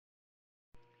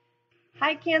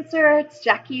Hi, Cancer. It's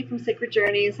Jackie from Sacred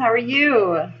Journeys. How are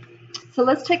you? So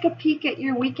let's take a peek at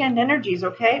your weekend energies,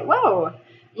 okay? Whoa,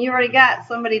 you already got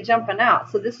somebody jumping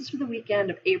out. So this is for the weekend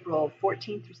of April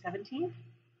 14th through 17th.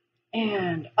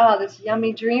 And this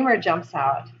yummy dreamer jumps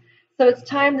out. So it's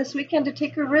time this weekend to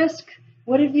take a risk.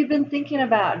 What have you been thinking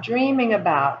about, dreaming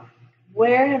about?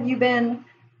 Where have you been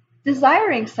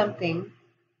desiring something,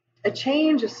 a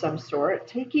change of some sort,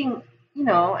 taking, you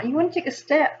want to take a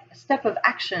step of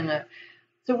action.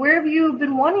 So where have you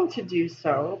been wanting to do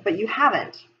so, but you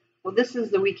haven't? Well, this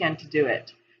is the weekend to do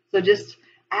it. So just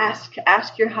ask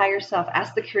your higher self,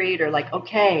 ask the creator, like,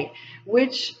 okay,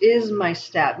 which is my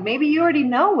step? Maybe you already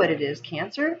know what it is,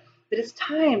 Cancer, but it's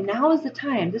time. Now is the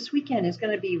time. This weekend is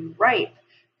going to be ripe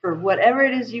for whatever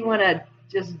it is you want to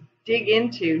just dig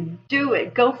into. Do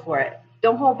it. Go for it.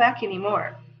 Don't hold back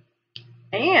anymore.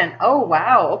 And, oh,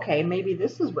 wow, okay, maybe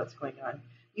this is what's going on.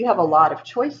 You have a lot of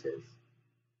choices.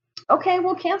 Okay,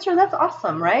 well, Cancer, that's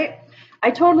awesome, right?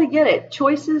 I totally get it.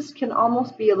 Choices can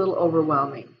almost be a little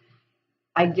overwhelming.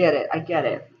 I get it. I get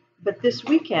it. But this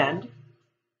weekend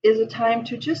is a time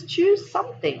to just choose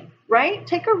something, right?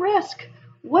 Take a risk.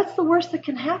 What's the worst that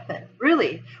can happen?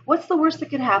 Really, what's the worst that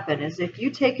can happen is if you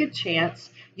take a chance,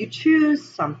 you choose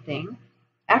something.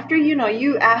 After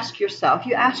you ask yourself,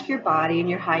 you ask your body and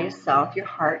your highest self, your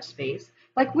heart space,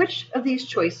 like which of these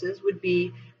choices would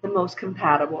be the most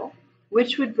compatible,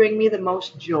 which would bring me the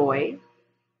most joy,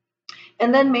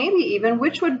 and then maybe even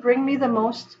which would bring me the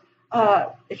most,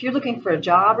 if you're looking for a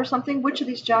job or something, which of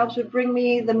these jobs would bring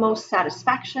me the most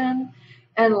satisfaction,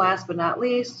 and last but not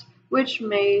least, which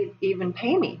may even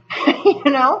pay me.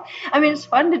 I mean, it's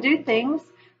fun to do things,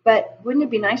 but wouldn't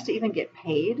it be nice to even get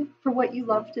paid for what you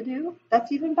love to do?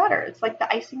 That's even better. It's like the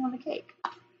icing on the cake.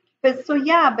 But so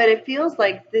yeah, but it feels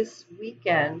like this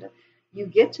weekend you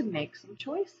get to make some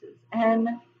choices. And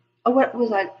what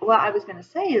I was going to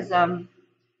say is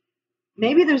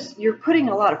maybe you're putting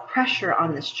a lot of pressure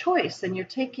on this choice and you're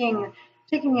taking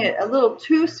it a little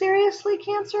too seriously,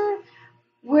 Cancer,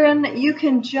 when you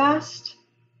can just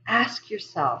ask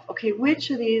yourself, okay,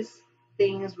 which of these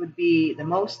things would be the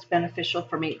most beneficial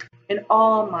for me in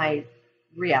all my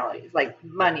realities, like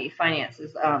money,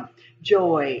 finances,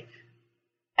 joy,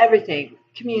 everything,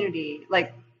 community,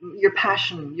 like your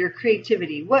passion, your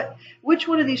creativity. Which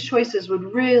one of these choices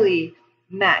would really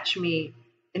match me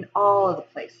in all of the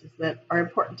places that are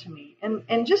important to me?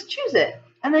 And just choose it.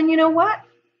 And then you know what?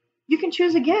 You can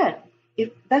choose again.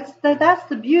 If that's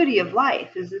the beauty of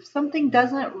life, is if something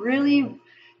doesn't really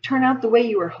turn out the way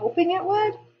you were hoping it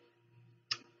would,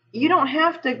 you don't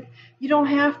have to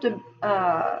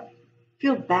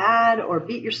feel bad or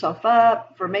beat yourself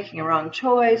up for making a wrong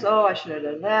choice. Oh, I should have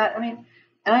done that. I mean,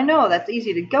 and I know that's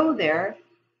easy to go there,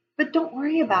 but don't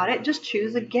worry about it. Just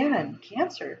choose again,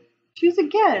 Cancer. Choose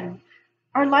again.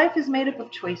 Our life is made up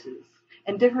of choices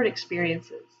and different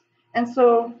experiences. And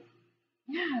so,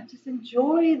 yeah, just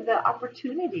enjoy the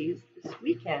opportunities this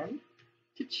weekend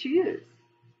to choose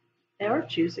or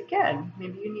choose again.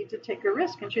 Maybe you need to take a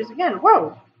risk and choose again.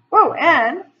 Whoa, whoa,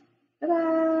 and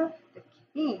ta-da, the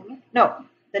king, no,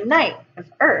 the knight of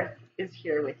earth is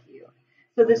here with you.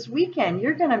 So this weekend,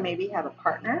 you're going to maybe have a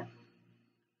partner.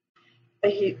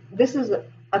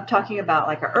 I'm talking about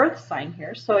like an earth sign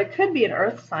here. So it could be an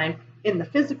earth sign in the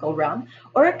physical realm,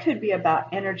 or it could be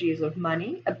about energies of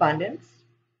money, abundance.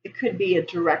 It could be a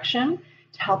direction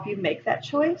to help you make that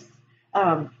choice.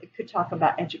 It could talk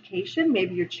about education.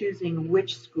 Maybe you're choosing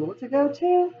which school to go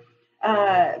to.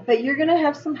 But you're going to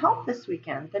have some help this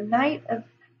weekend. The Knight of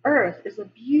Earth is a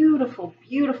beautiful,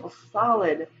 beautiful,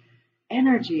 solid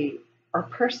energy or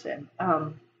person.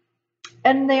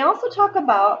 And they also talk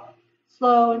about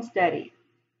slow and steady.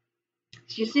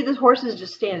 So you see this horse is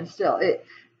just standing still.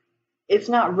 It's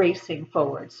not racing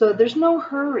forward. So there's no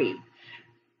hurry.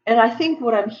 And I think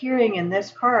what I'm hearing in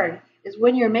this card is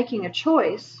when you're making a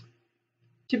choice,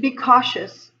 to be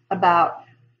cautious about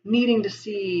needing to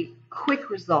see quick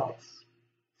results.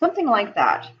 Something like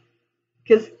that.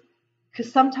 Because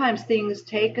sometimes things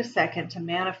take a second to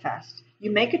manifest.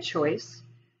 You make a choice,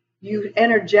 you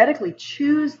energetically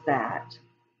choose that,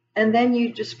 and then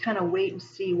you just kind of wait and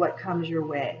see what comes your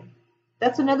way.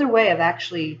 That's another way of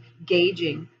actually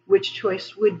gauging which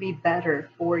choice would be better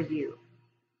for you.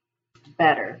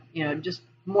 Better, just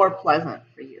more pleasant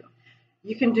for you.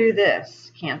 You can do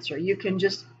this, Cancer. You can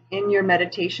just, in your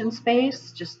meditation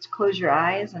space, just close your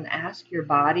eyes and ask your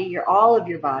body, all of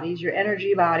your bodies, your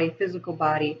energy body, physical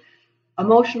body,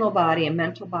 emotional body, and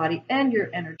mental body, and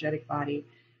your energetic body,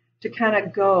 to kind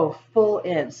of go full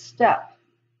in, step,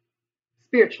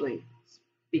 spiritually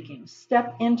speaking,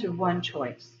 step into one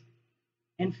choice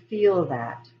and feel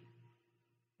that.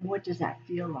 What does that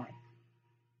feel like?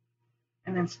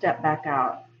 And then step back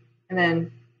out. And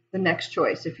then the next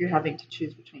choice, if you're having to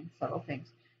choose between several things,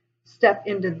 step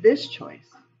into this choice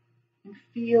and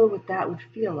feel what that would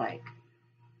feel like.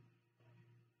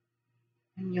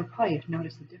 And you'll probably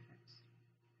notice the difference.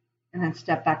 And then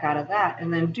step back out of that,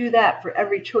 and then do that for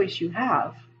every choice you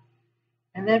have.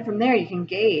 And then from there, you can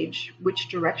gauge which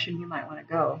direction you might want to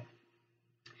go.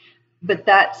 But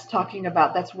that's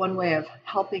one way of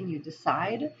helping you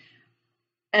decide.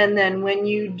 And then when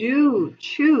you do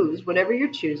choose whatever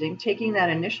you're choosing, taking that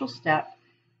initial step,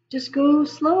 just go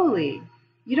slowly.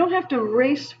 You don't have to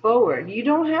race forward. You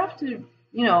don't have to,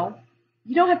 you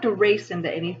don't have to race into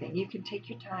anything. You can take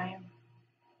your time.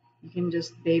 You can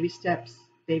just baby steps,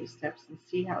 and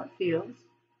see how it feels,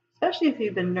 especially if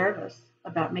you've been nervous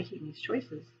about making these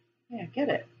choices. Yeah, get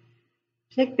it.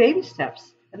 Take baby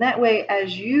steps. And that way,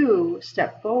 as you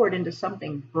step forward into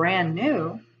something brand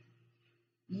new,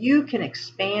 you can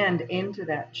expand into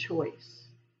that choice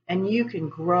and you can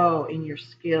grow in your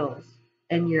skills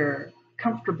and your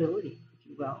comfortability, if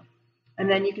you will. And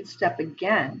then you can step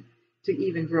again to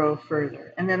even grow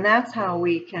further. And then that's how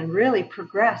we can really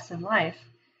progress in life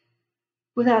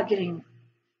without getting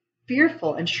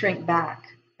fearful and shrink back.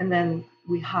 And then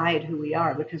we hide who we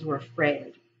are because we're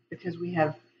afraid, because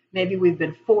maybe we've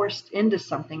been forced into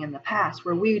something in the past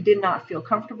where we did not feel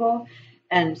comfortable.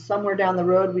 And somewhere down the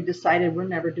road, we decided we're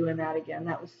never doing that again.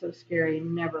 That was so scary,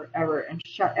 never, ever, and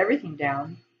shut everything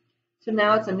down. So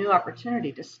now it's a new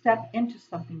opportunity to step into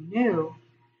something new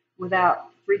without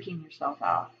freaking yourself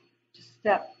out. Just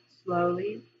step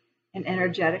slowly and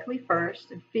energetically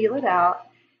first and feel it out.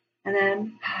 And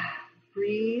then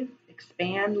breathe,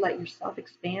 expand, let yourself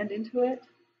expand into it.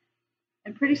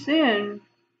 And pretty soon,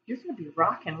 you're going to be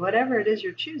rocking whatever it is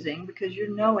you're choosing because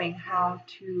you're knowing how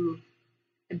to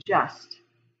adjust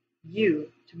you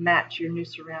to match your new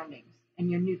surroundings and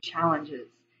your new challenges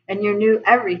and your new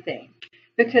everything,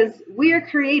 because we are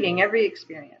creating every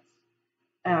experience.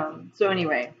 So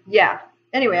anyway,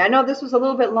 I know this was a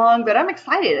little bit long, but I'm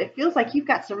excited. It feels like you've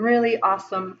got some really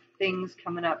awesome things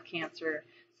coming up, Cancer.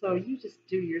 So you just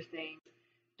do your thing.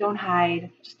 Don't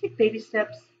hide. Just take baby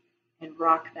steps and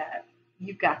rock that.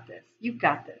 You've got this. You've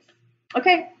got this.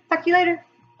 Okay, talk to you later.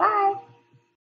 Bye.